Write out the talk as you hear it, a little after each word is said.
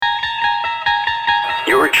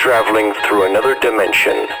You're traveling through another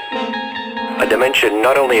dimension. A dimension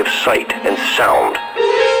not only of sight and sound,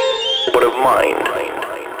 but of mind.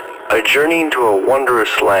 A journey into a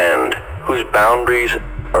wondrous land whose boundaries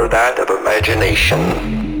are that of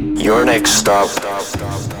imagination. Your next stop,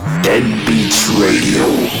 Dead Beats Radio.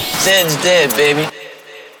 Zed's dead, baby.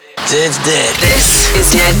 Zed's dead. This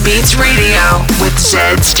is Dead Beats Radio with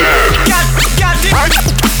Zed's Dead. Goddamn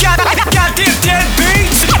Dead Beats. Dead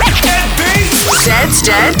Beats. Zed's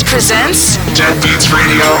Dead presents Dead Beats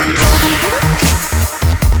Radio.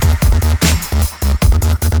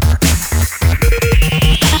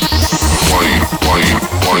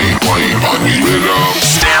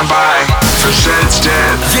 Stand by for Zed's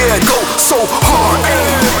Dead. Yeah, go so hard.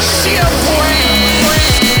 Shit, boy.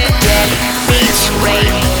 Dead Beats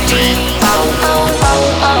Radio.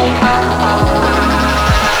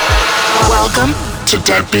 Welcome to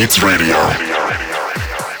Dead Beats Radio.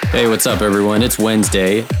 Hey, what's up, everyone? It's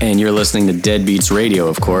Wednesday, and you're listening to Dead Beats Radio,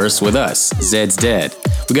 of course, with us, Zed's Dead.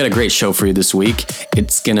 We got a great show for you this week.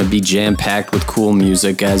 It's gonna be jam-packed with cool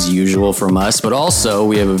music, as usual, from us, but also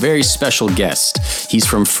we have a very special guest. He's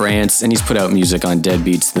from France, and he's put out music on Dead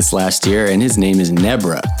Beats this last year, and his name is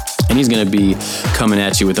Nebra. And he's gonna be coming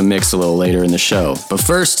at you with a mix a little later in the show. But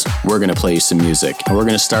first, we're gonna play you some music, and we're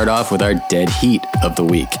gonna start off with our Dead Heat of the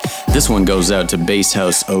week. This one goes out to Bass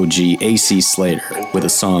House OG AC Slater with a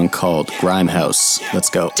song called Grime House. Let's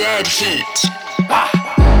go. Dead Heat.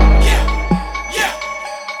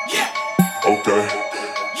 Okay.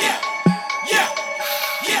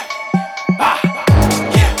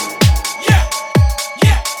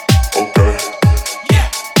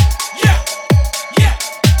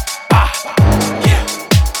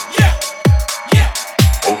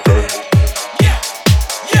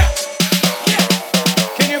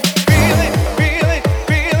 Feel it.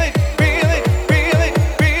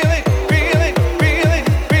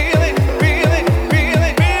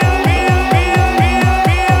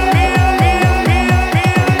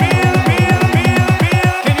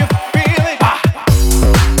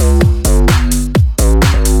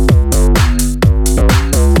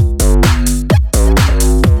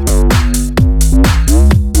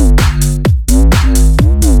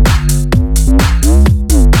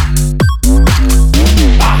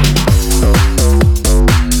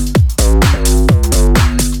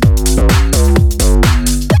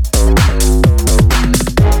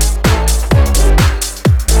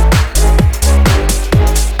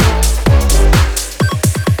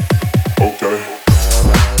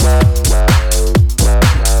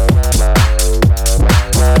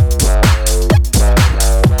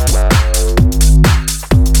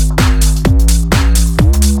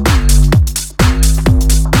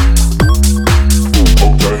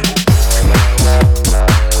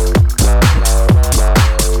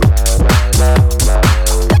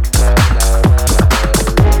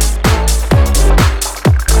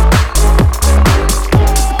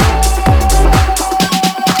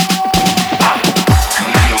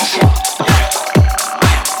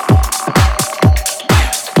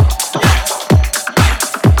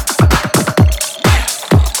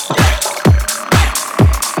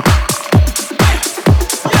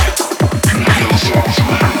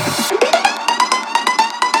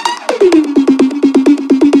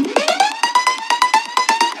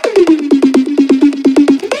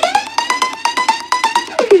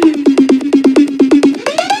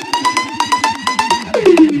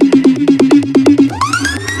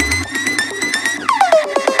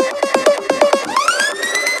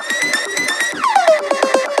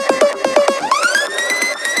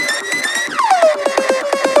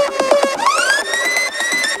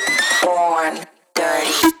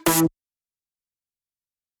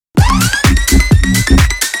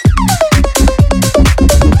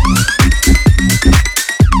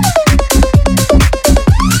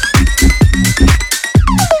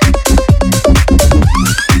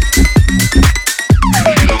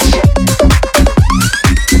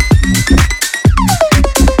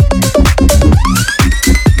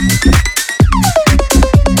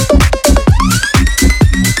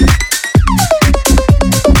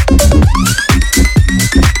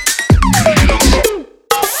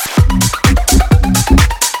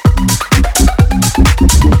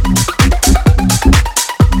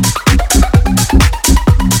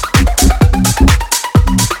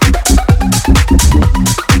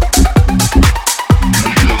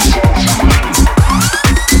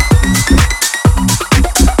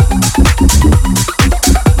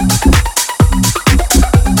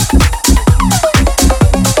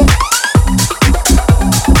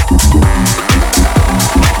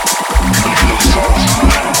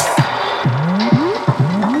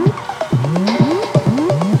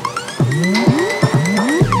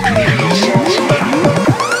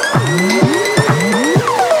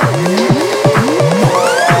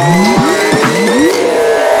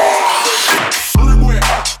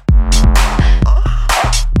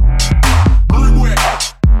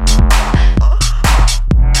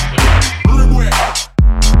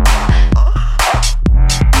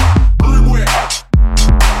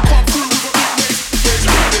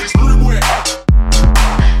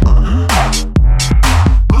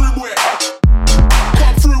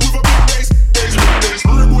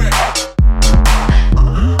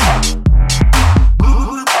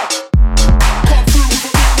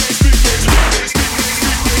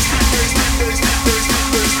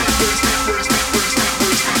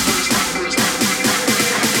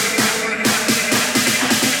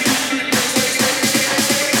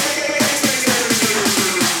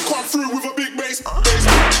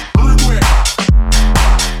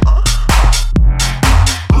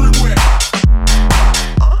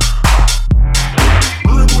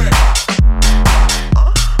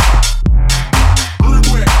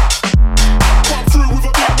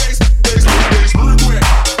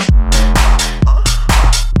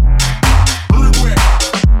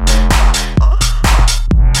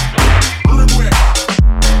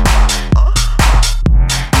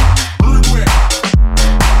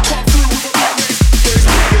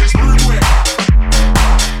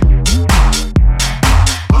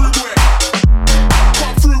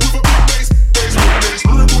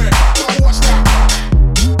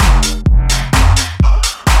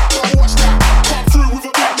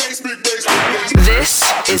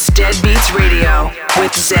 Radio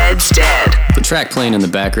with Zed's Dead. The track playing in the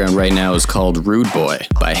background right now is called Rude Boy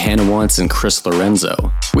by Hannah Once and Chris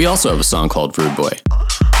Lorenzo. We also have a song called Rude Boy.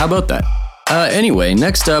 How about that? Anyway,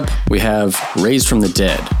 next up, we have Raised from the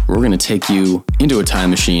Dead. We're going to take you into a time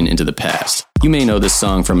machine into the past. You may know this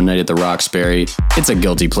song from A Night at the Roxbury. It's a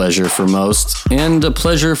guilty pleasure for most, and a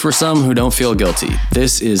pleasure for some who don't feel guilty.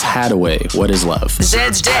 This is Hadaway, What Is Love?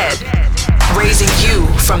 Zed's Dead, raising you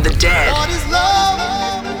from the dead. What is love?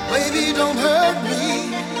 Baby, don't hurt me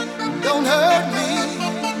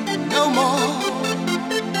no more.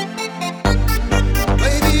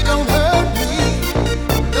 Baby, don't hurt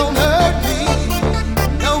me no more.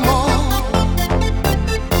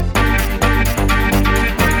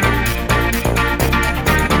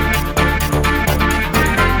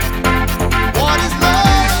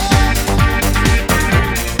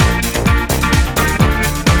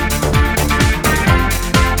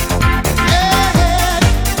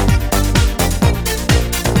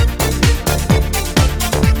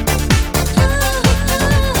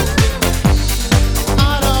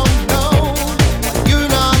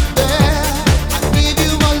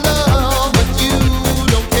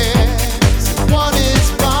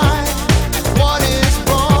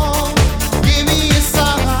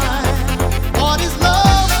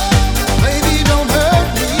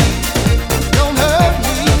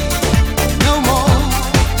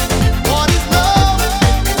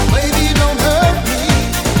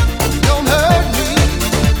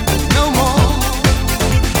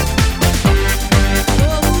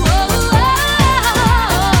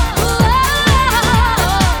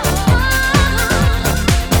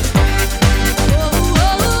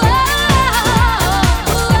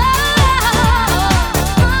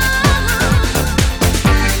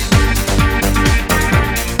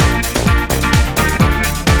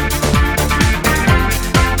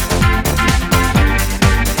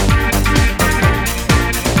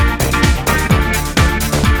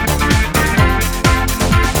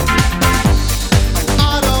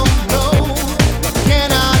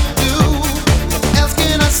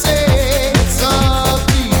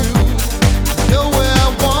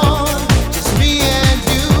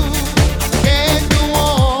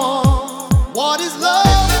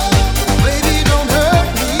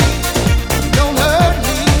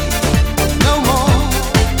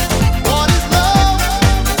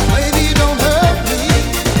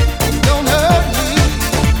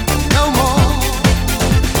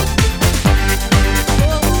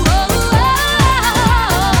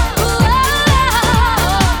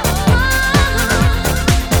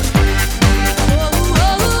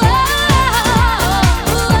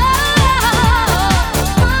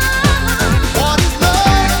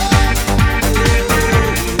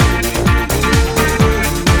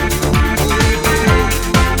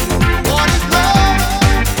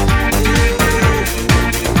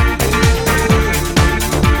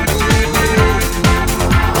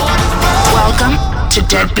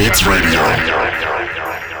 Dead Beats Radio.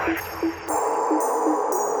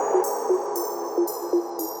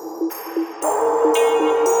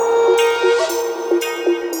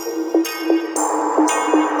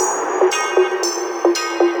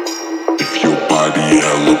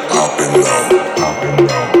 Hella poppin' low.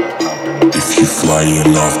 If you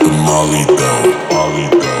flying off the Molly though, Molly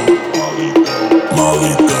though, Molly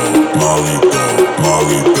though, Molly though,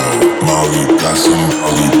 Molly though, Molly got some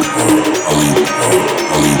Molly though, Molly though,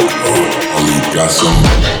 Molly though, Molly got some,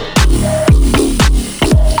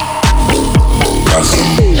 got some.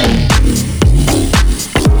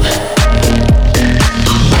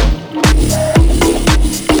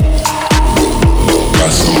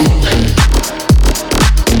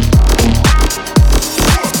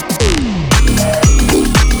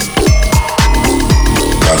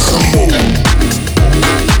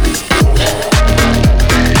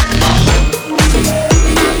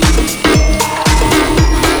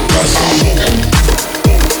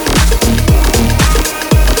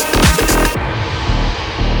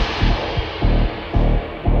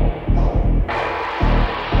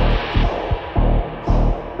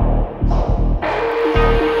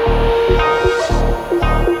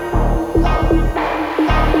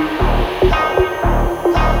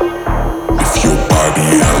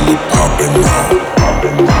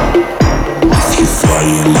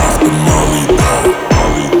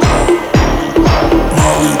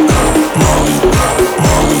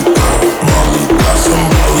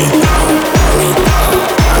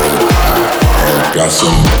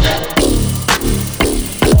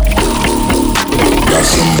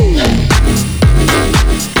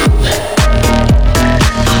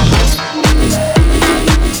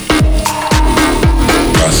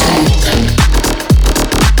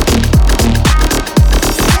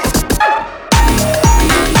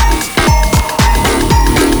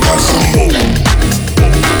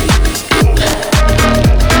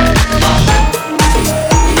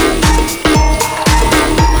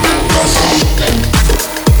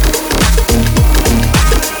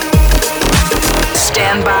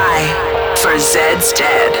 Zed's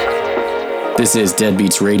Dead. This is Dead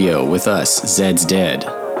Beats Radio with us, Zed's Dead,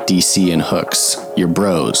 DC and Hooks, your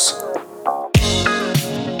bros.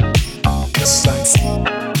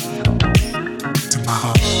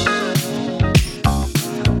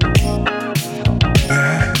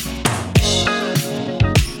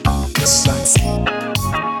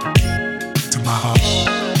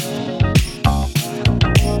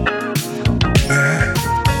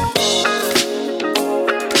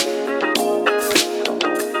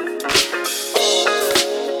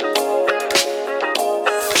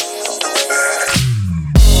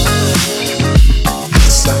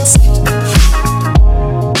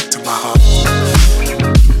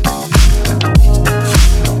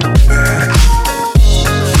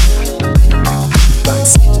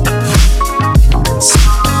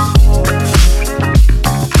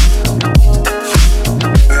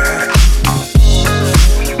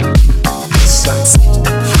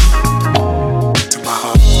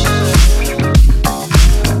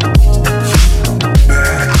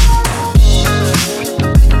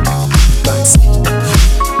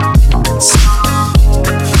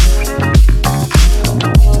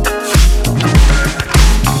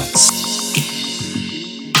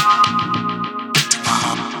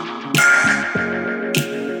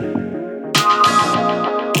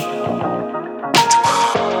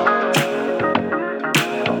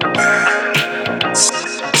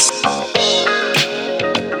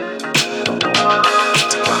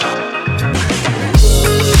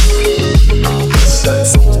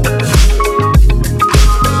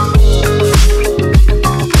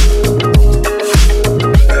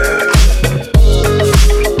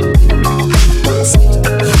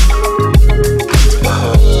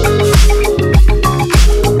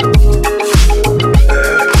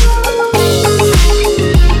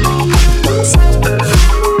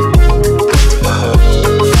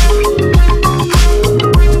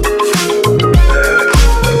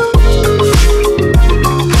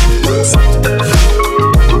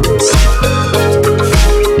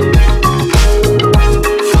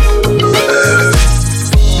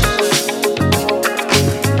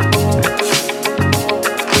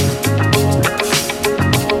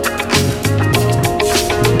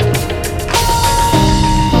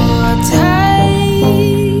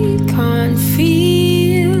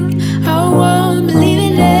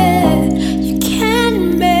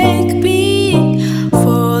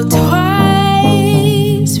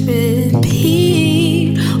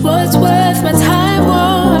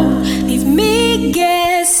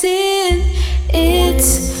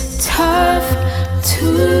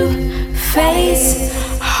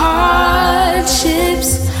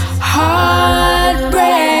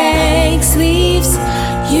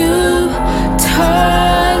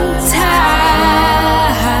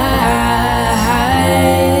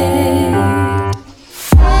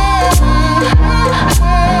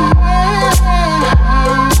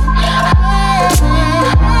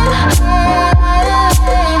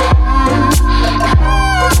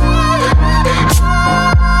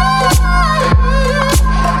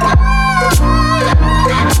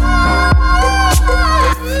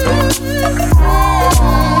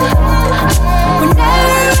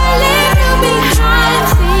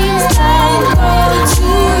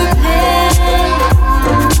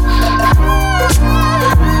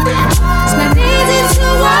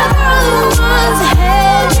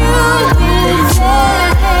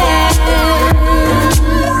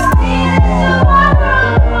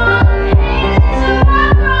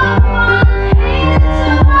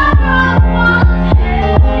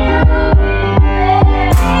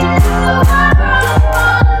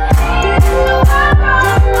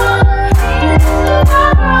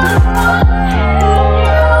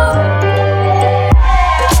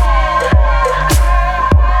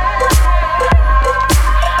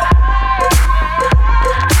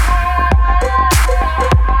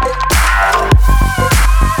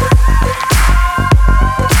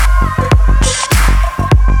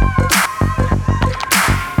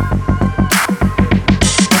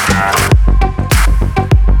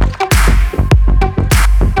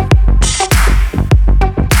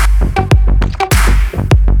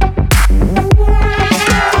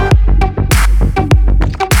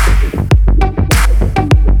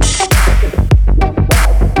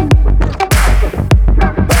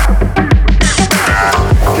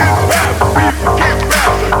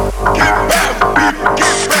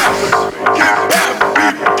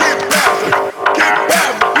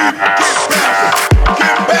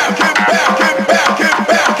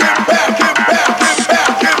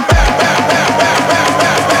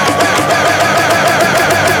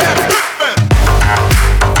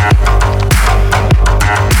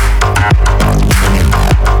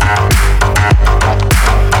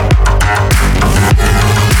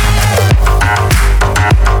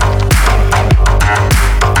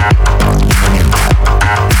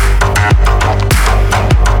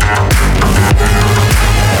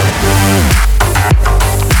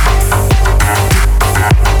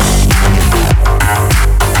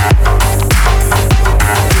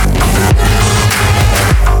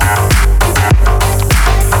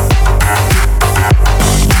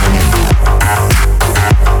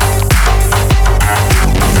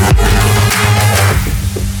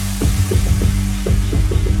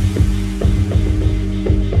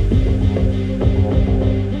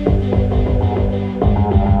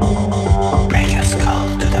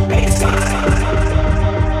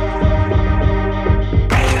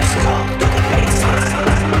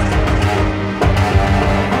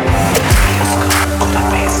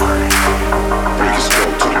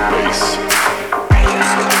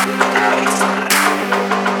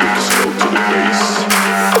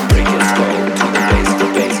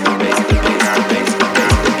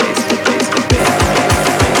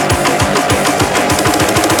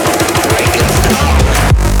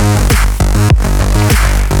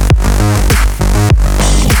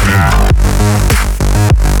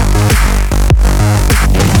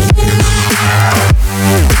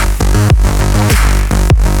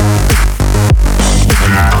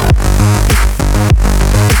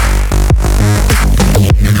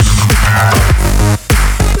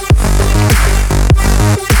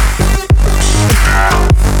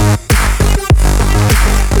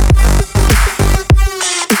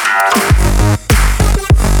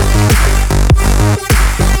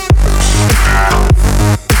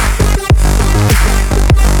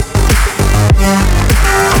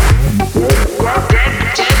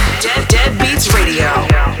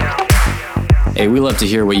 Hey, we love to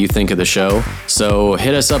hear what you think of the show, so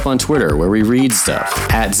hit us up on Twitter where we read stuff,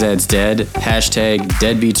 @ZedsDead,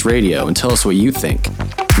 #DeadbeatsRadio, and tell us what you think.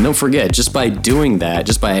 And don't forget, just by doing that,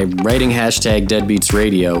 just by writing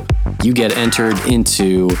 #DeadbeatsRadio, you get entered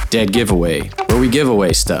into Dead Giveaway, where we give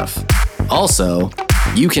away stuff. Also,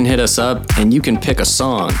 you can hit us up and you can pick a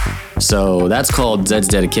song. So that's called Zed's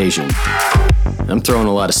Dedication. I'm throwing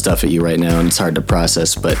a lot of stuff at you right now and it's hard to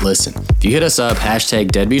process, but listen, if you hit us up,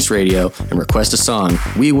 #DeadbeatsRadio, and request a song,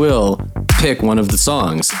 we will pick one of the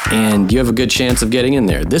songs, and you have a good chance of getting in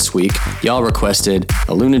there. This week, y'all requested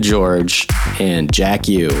Aluna George and Jack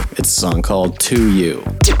U. It's a song called To You.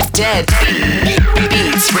 Dead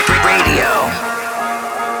Beats Radio.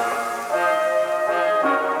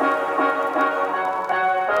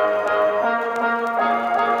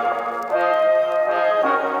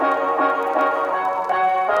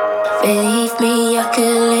 Believe me, I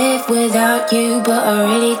could live without you, but I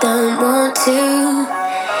really don't want to.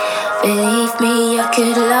 Believe me, I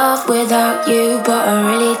could love without you, but I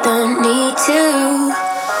really don't need to.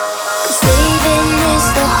 'Cause leaving is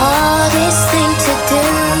the hardest thing to do.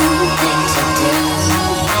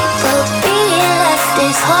 But being left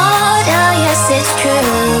is hard, oh yes it's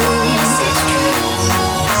true.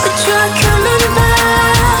 But you're coming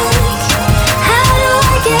back, how do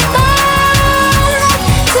I get back?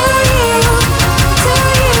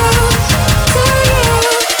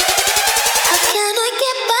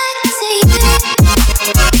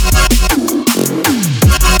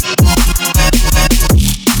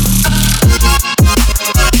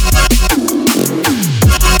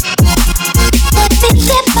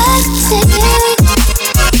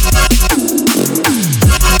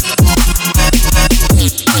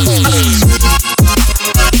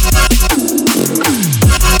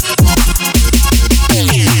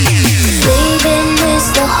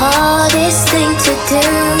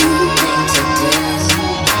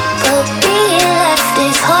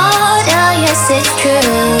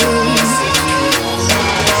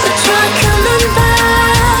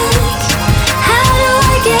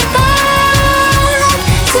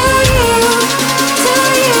 To you.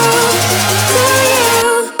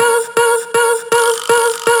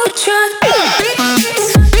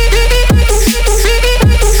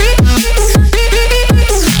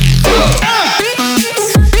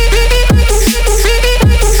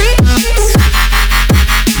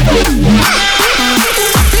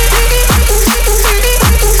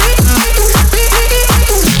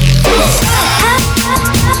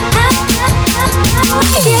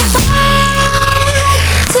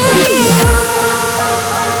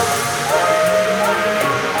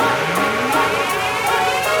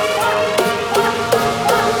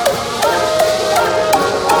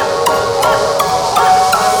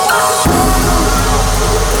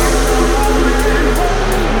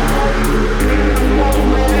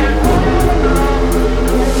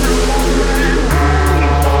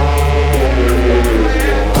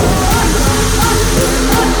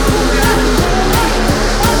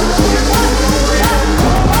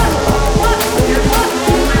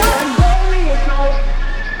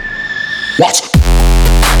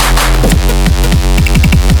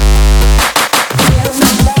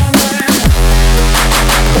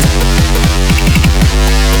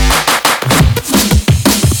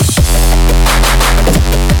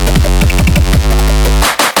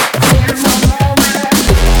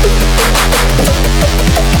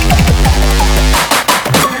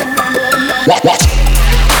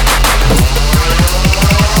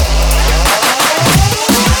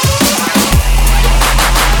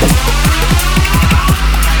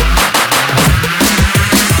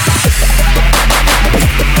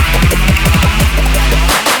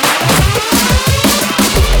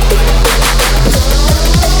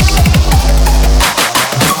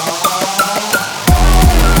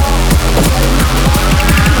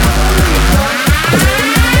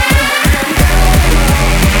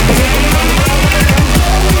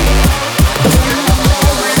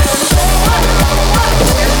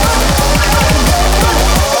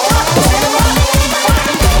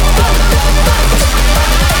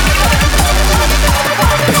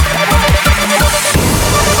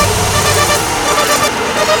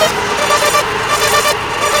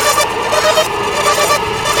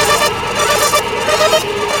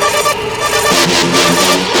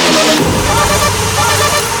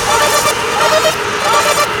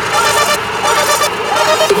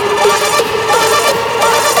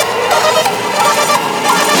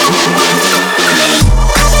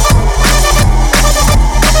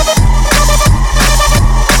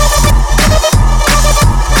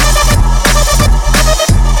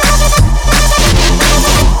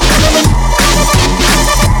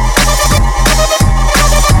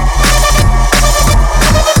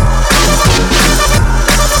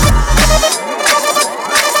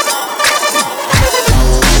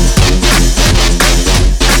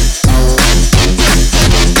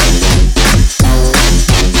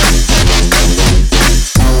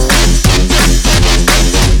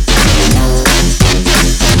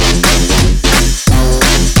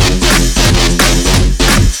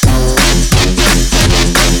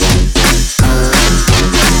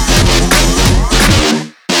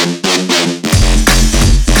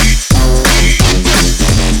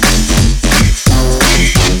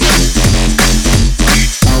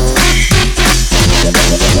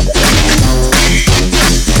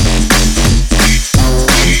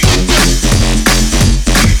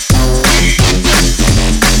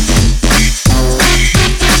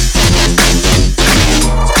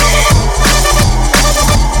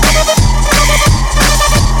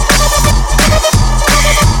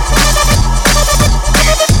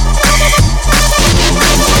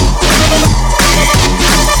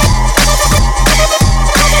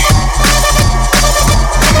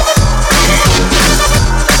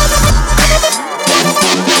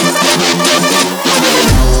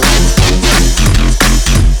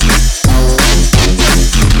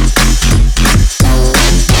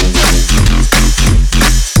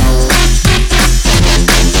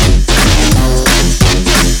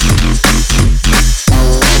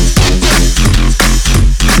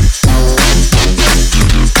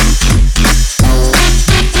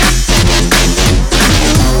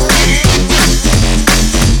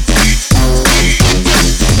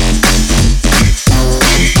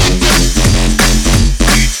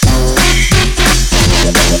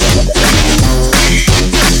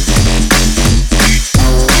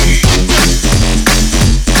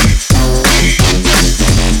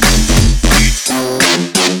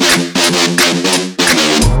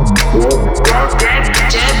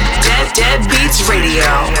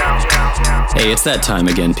 Hey, it's that time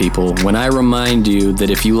again, people, when I remind you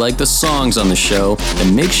that if you like the songs on the show,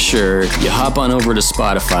 then make sure you hop on over to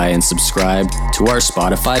Spotify and subscribe to our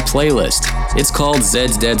Spotify playlist. It's called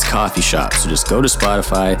Zed's Dead's Coffee Shop, so just go to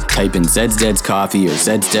Spotify, type in Zed's Dead's Coffee or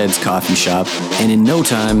Zed's Dead's Coffee Shop, and in no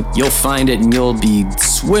time, you'll find it and you'll be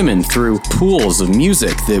swimming through pools of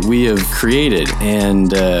music that we have created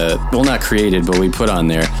and, well, not created, but we put on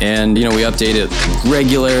there. And, you know, we update it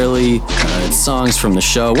regularly, songs from the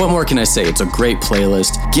show. What more can I say? It's a great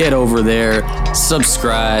playlist. Get over there,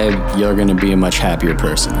 subscribe. You're going to be a much happier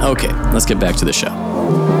person. Okay, let's get back to the show.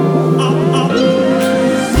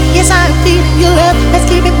 Yes, I'm feeling your love. Let's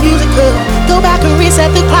keep it musical. Go back and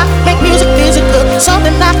reset the clock. Make music physical.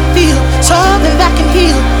 Something I can feel, something that can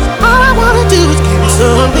heal. All I wanna do is give you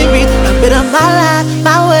something real. A bit of my life,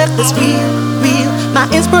 my work that's real, real. My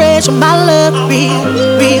inspiration, my love, real,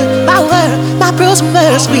 real. My word, my prose and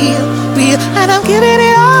verse, real, real. And I'm giving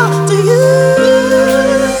it all to you.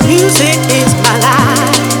 Music is my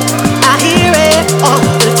life. I hear it all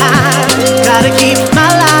the time. Gotta keep my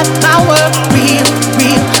life, my work, real,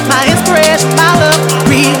 real. My inspiration, my love,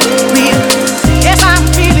 real, real. Yes, I'm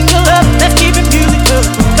feeling your love. Let's keep it musical.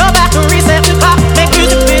 Go back and reset the clock. Make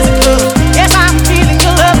music physical. Yes, I'm feeling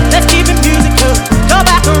your love. Let's keep it musical. Go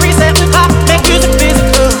back and reset the clock. Make music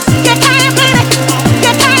physical. You can't beat it.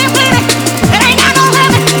 You can't beat it. It ain't got no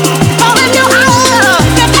limit. Holding you higher.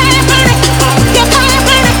 You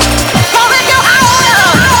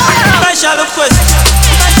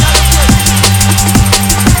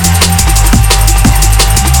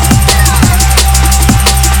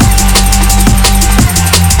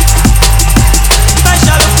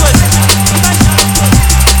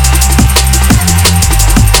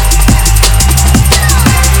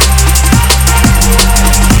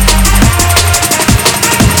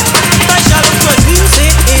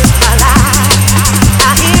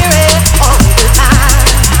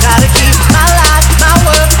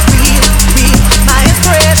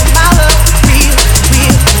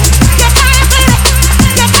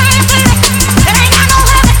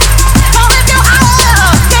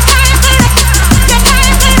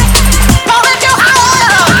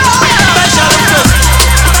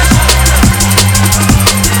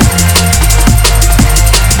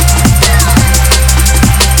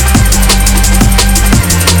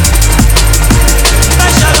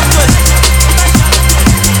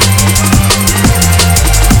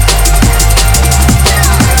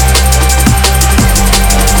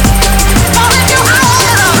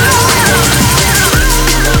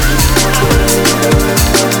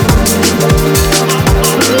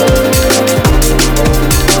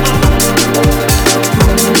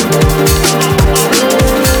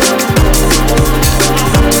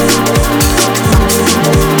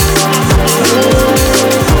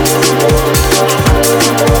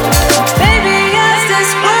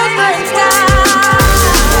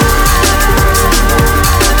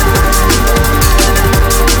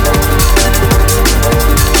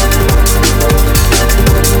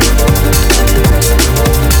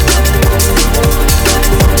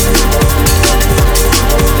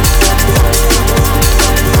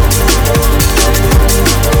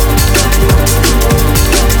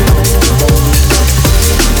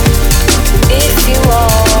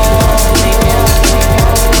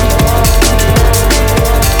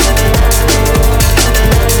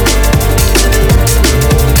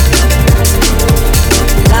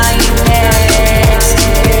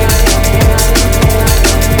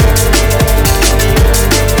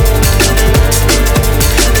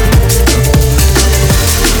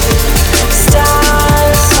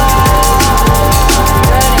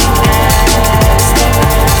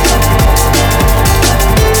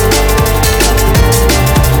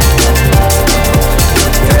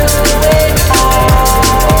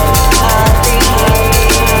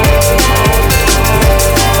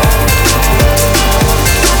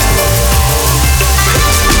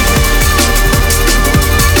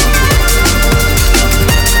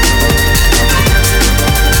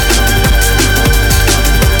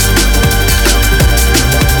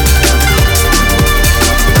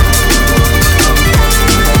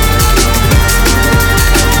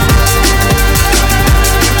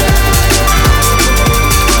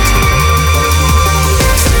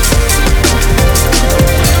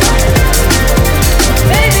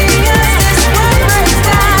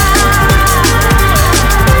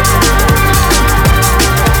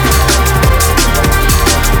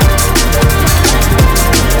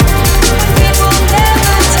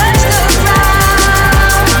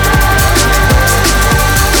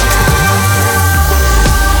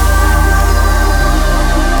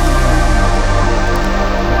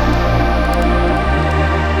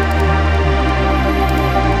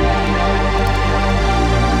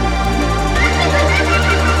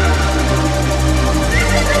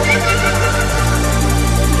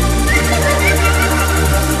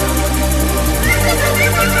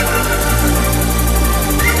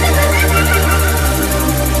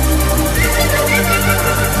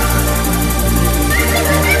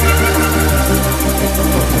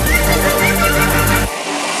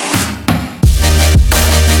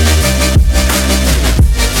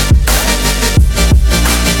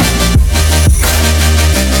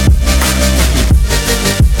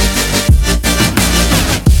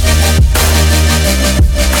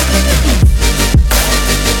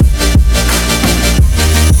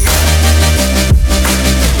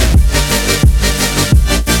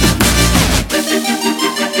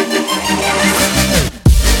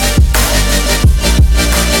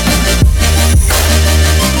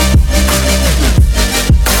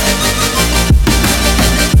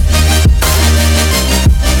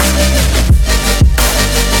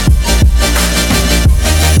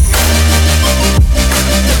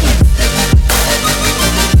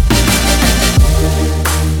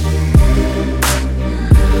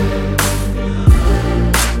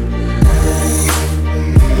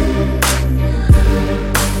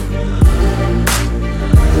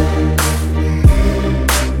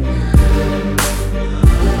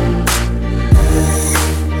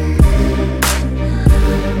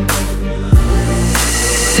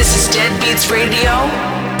Radio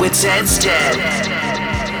with Zed's Dead.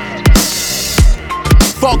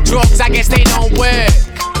 Fuck drugs, I guess they don't work.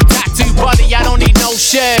 Tattoo buddy, I don't need no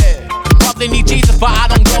shit. Probably need Jesus, but I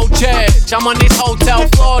don't go church. I'm on this hotel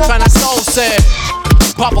floor trying to soul search.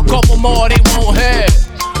 Pop a couple more, they won't hurt.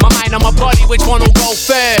 My mind on my body, which one will go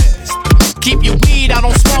first? Keep your weed, I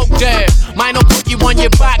don't smoke dirt. Mine will put you on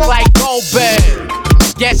your back like Goldberg.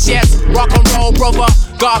 Yes, yes, rock and roll, brother.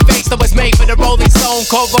 Got a face that was made for the Rolling Stone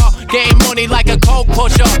cover. Getting money like a coke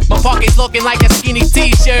pusher. My pockets looking like a skinny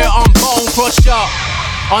t-shirt on Bone Crusher.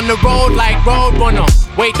 On the road like Roadrunner.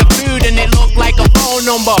 Wait the food and it looked like a phone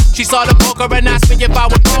number. She saw the poker and asked me if I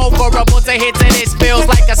would go for her. But the hits and this feels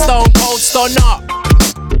like a stone cold stunner.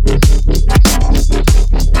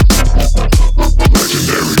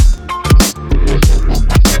 Legendary.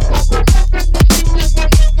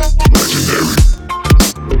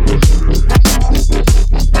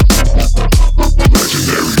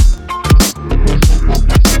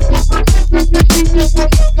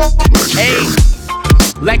 Hey,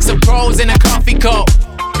 Lexa Pros in a coffee cup,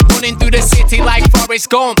 running through the city like Forrest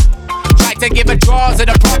Gump. Tried to give her draws at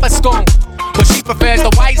a proper skunk, but she prefers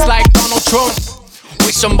the whites like Donald Trump.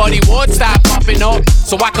 Wish somebody would start popping up,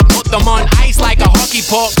 so I could put them on ice like a hockey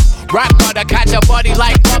puck. Rap gotta catch a body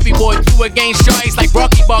like Bobby would. You against choice like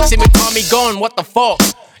Rocky boxing with Tommy Gunn. What the fuck?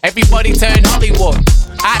 Everybody turn Hollywood.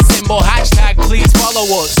 @ symbol, hashtag, please follow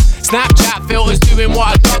us. Snapchat filters doing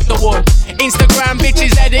what a doctor would. Instagram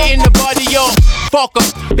bitches editing the body up. Fuck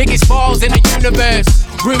up, biggest balls in the universe.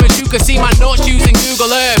 Rumors you can see my nuts using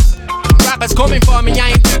Google Earth. Rappers coming for me,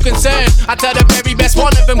 I ain't too concerned. I tell the very best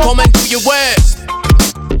one of them, come and do your worst.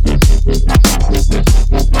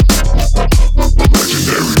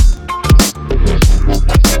 Legendary.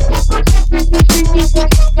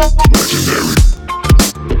 Legendary.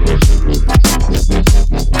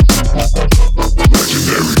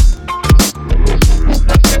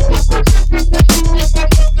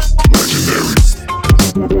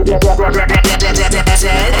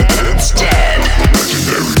 Zed's Dead.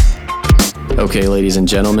 Okay, ladies and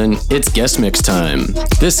gentlemen, it's guest mix time.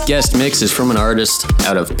 This guest mix is from an artist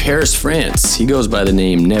out of Paris, France. He goes by the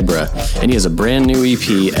name Nebra, and he has a brand new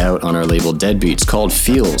EP out on our label Deadbeats called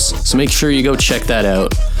Feels. So make sure you go check that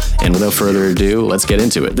out. And without further ado, let's get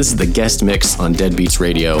into it. This is the guest mix on Deadbeats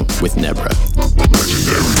Radio with Nebra.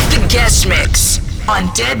 The guest mix on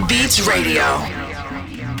Deadbeats Radio.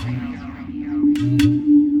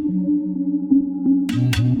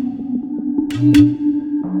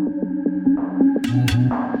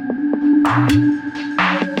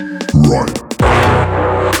 Right.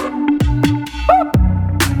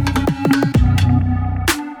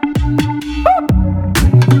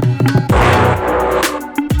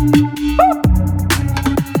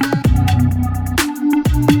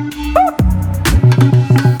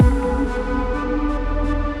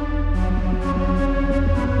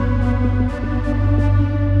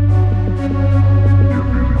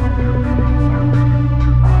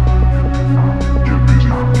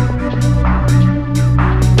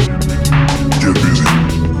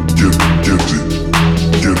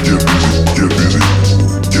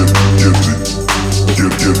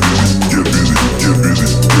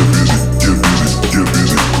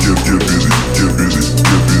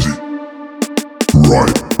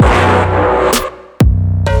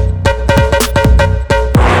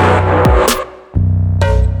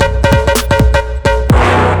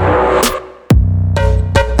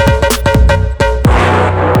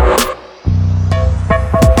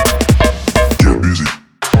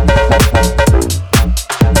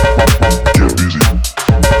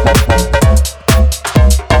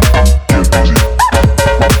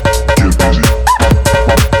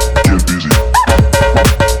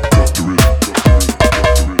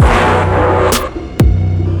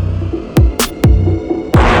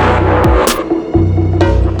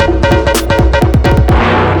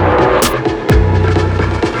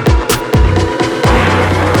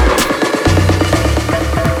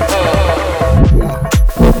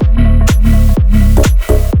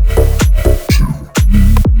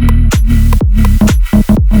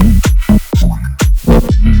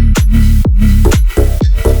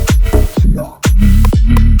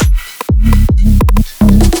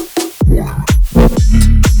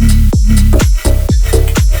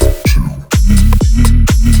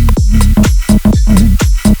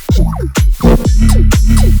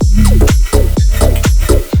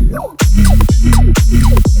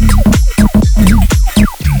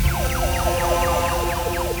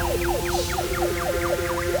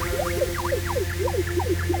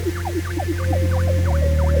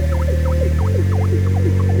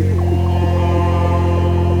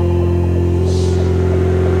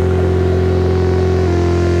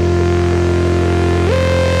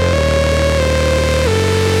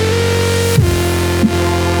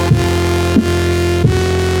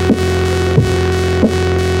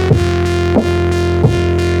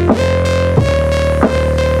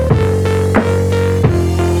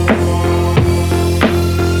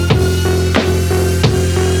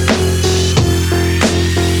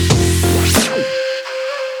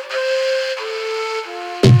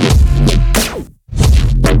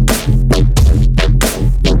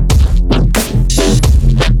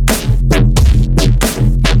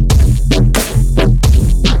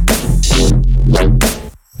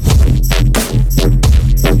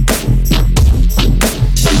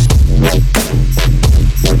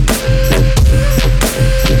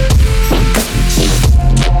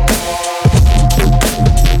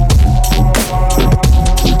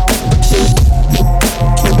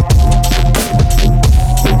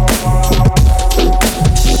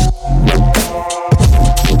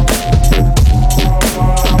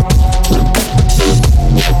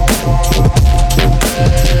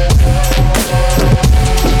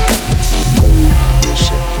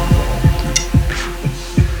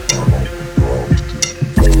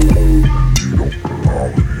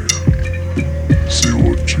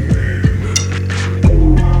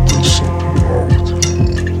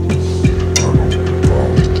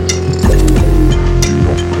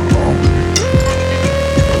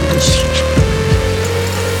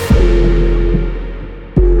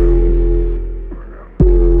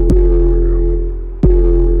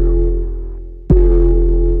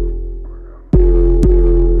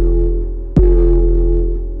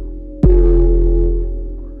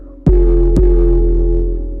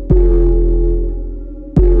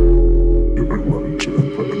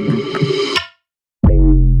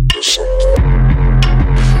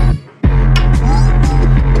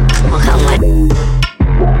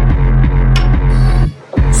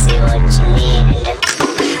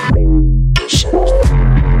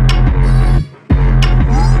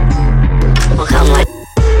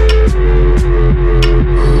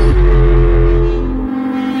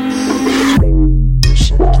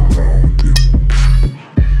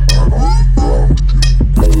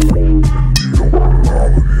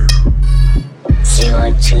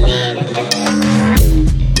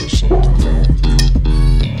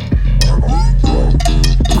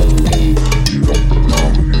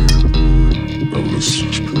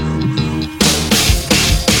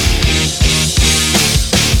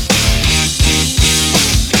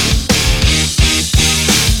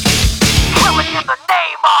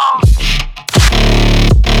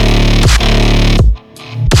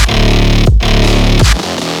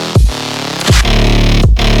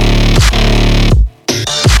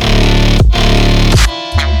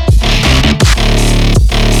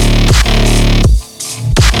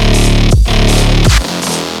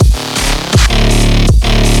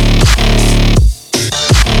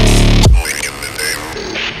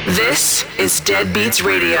 Is Dead Beats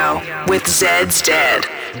Radio with Zed's Dead.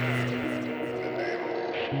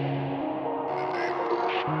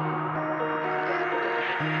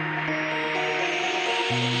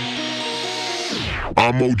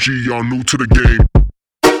 I'm OG, y'all new to the game.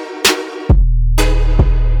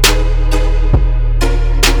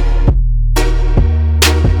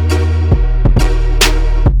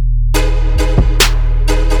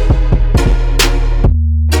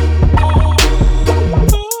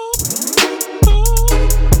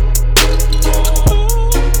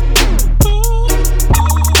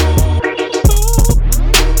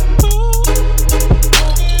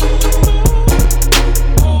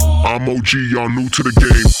 I'm OG, y'all new to the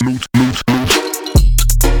game. New.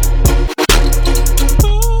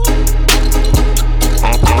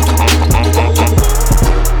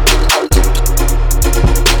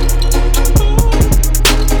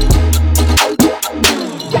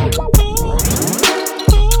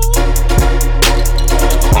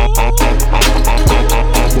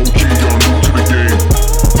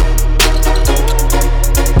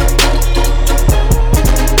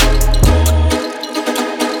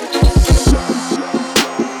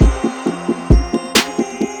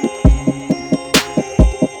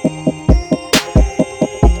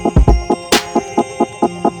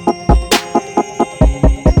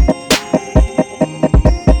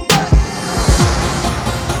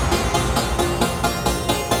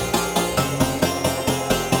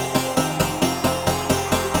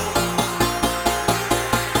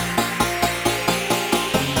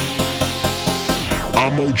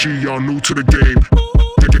 I'm OG, y'all new to the game.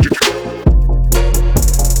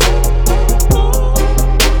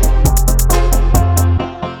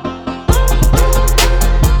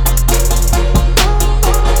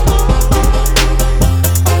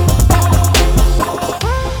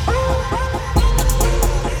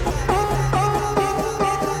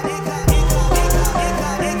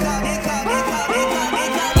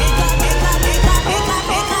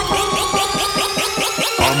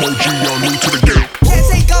 I'm OG, y'all new to the game.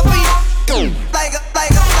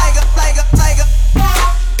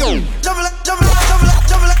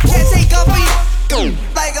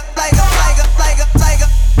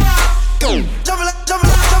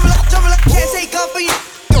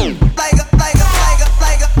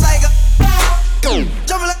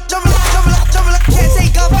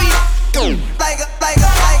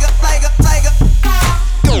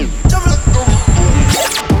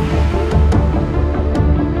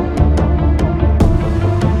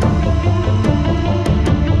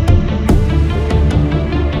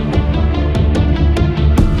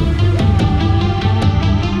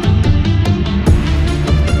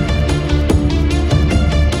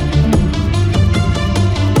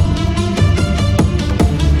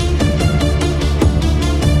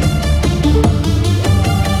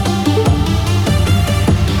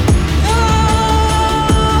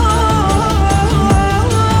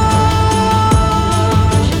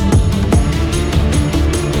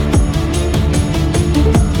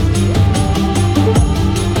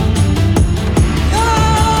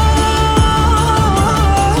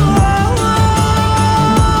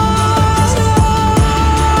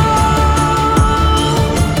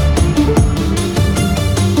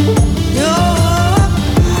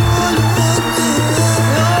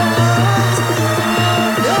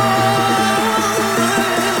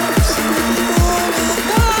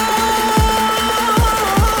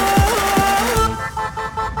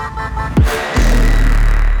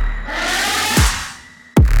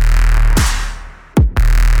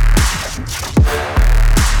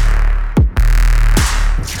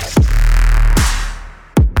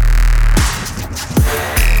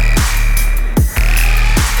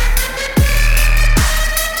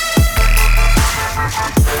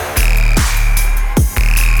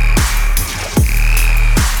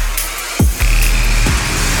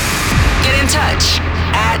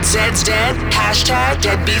 Zed's Dead, hashtag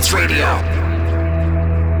Dead Beats Radio.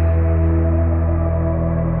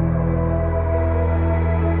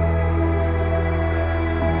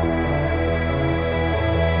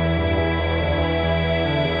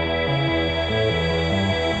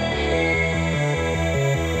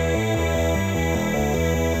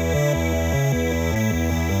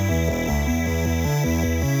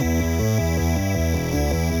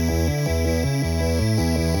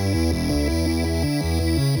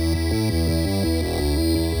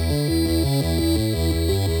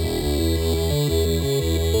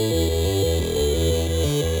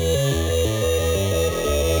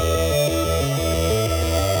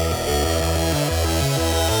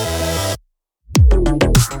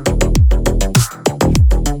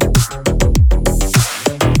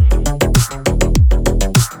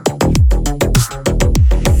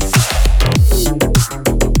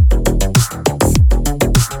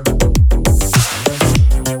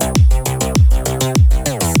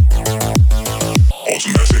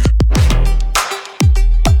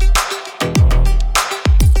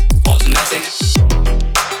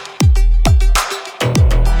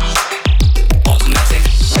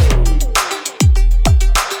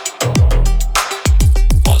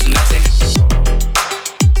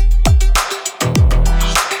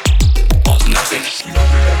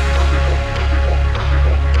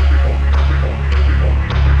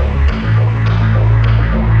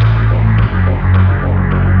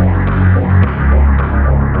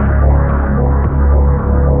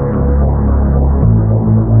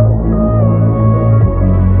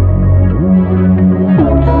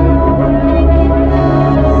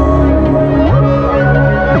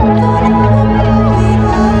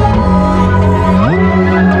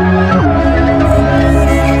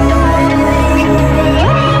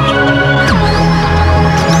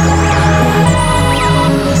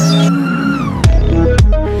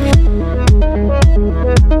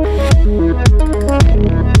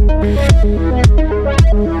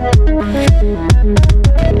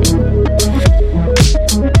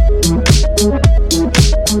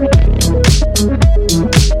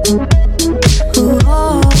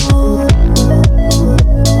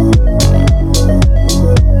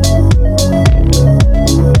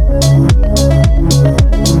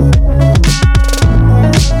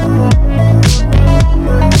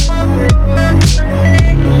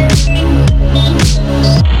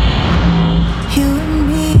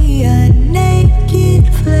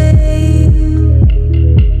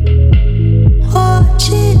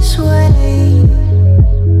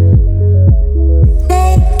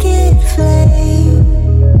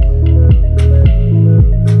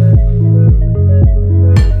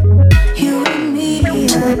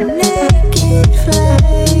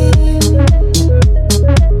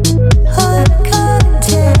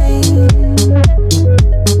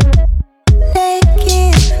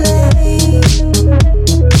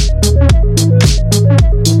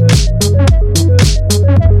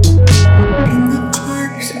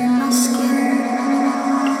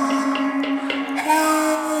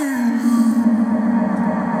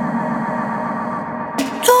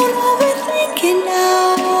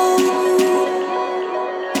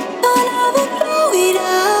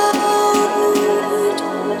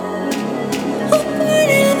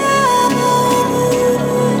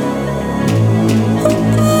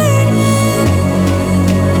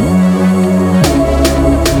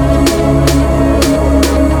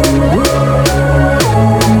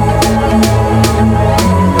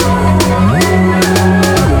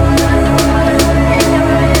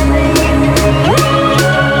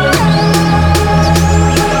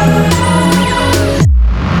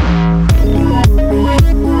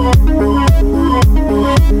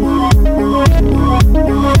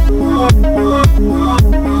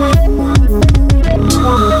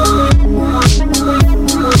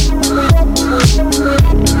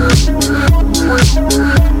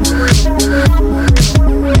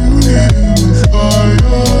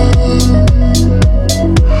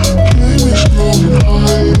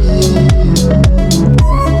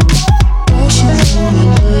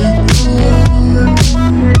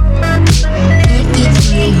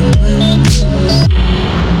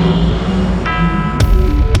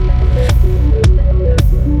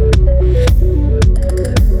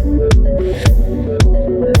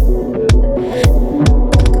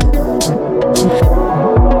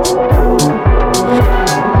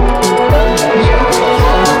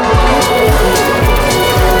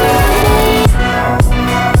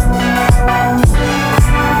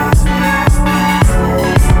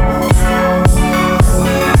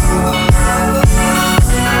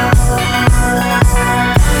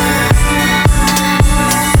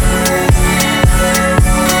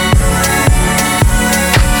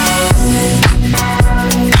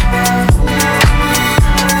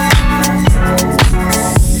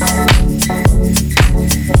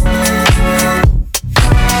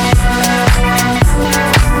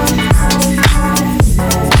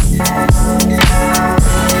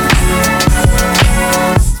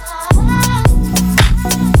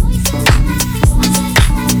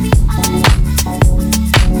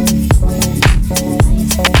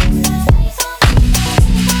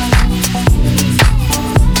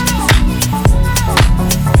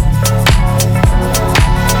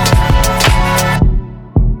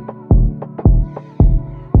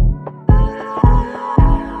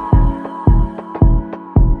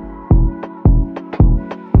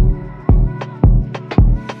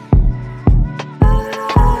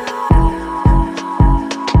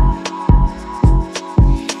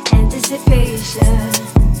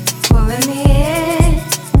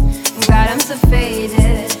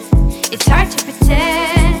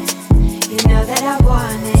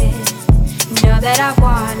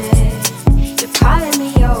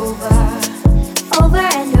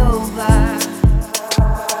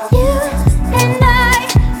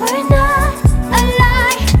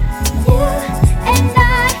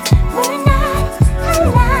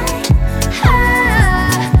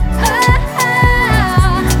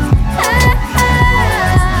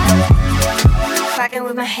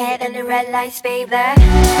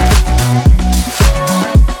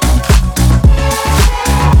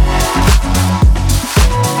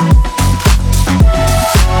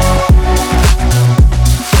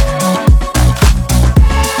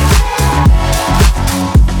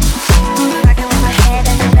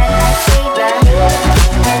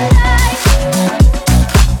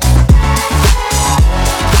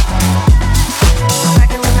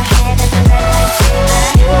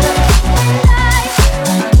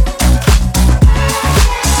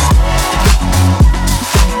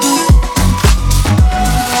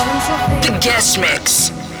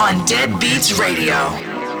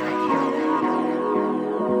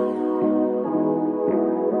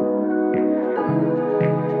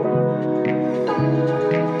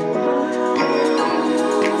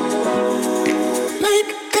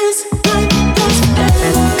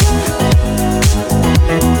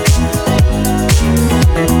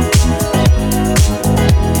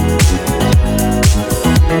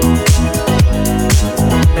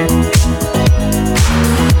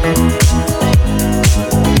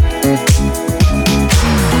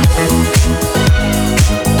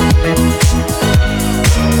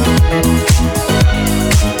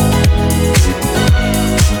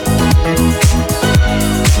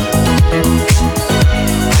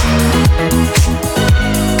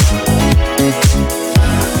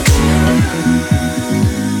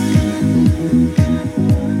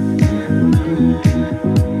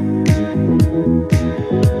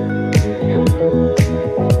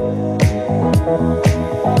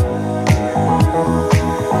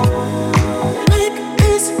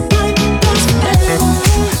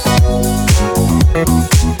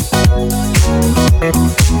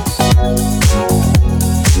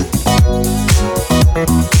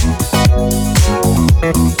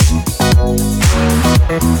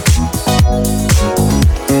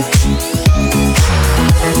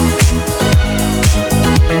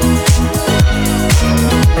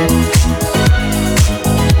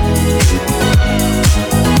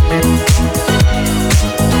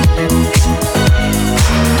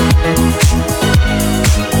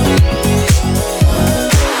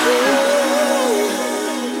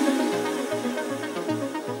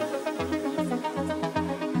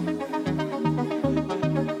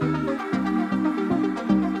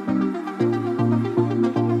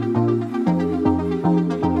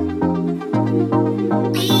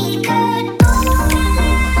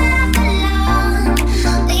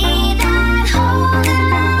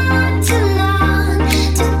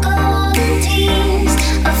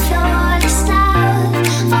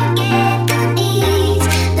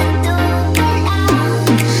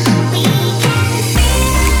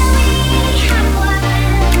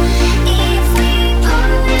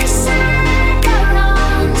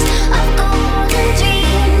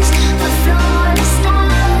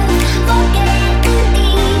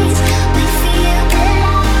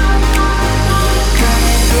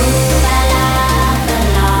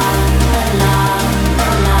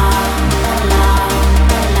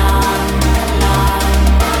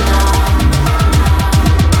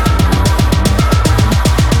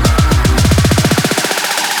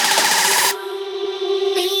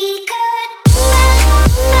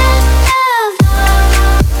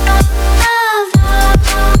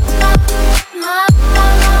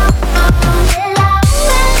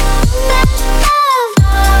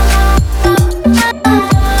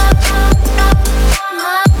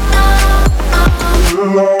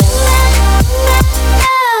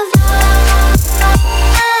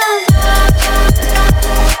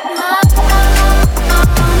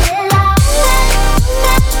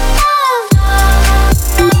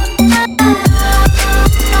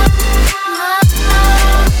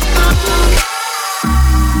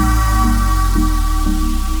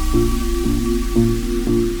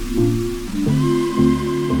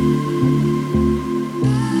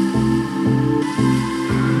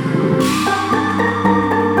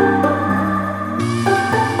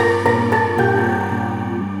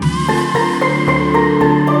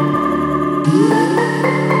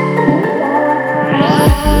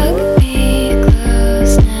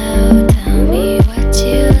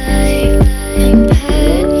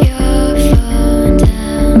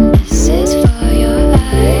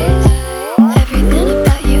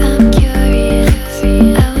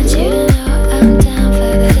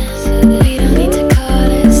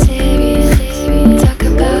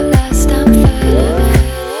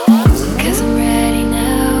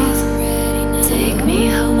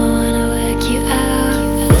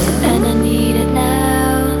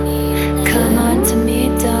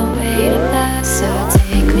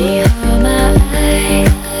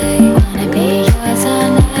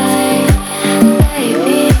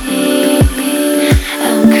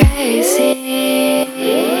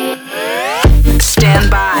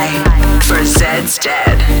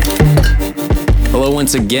 Hello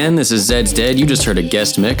once again, this is Zed's Dead. You just heard a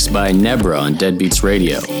guest mix by Nebra on Dead Beats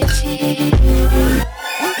Radio.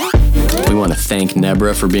 We want to thank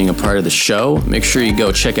Nebra for being a part of the show. Make sure you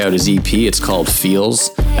go check out his EP. It's called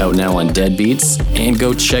Feels, out now on Dead Beats. And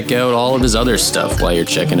go check out all of his other stuff while you're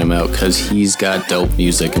checking him out, because he's got dope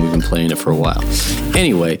music and we've been playing it for a while.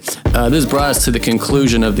 Anyway, this brought us to the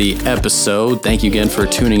conclusion of the episode. Thank you again for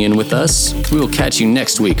tuning in with us. We will catch you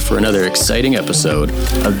next week for another exciting episode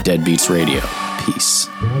of Dead Beats Radio. Peace.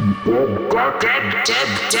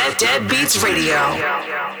 Dead Beats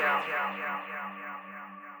Radio.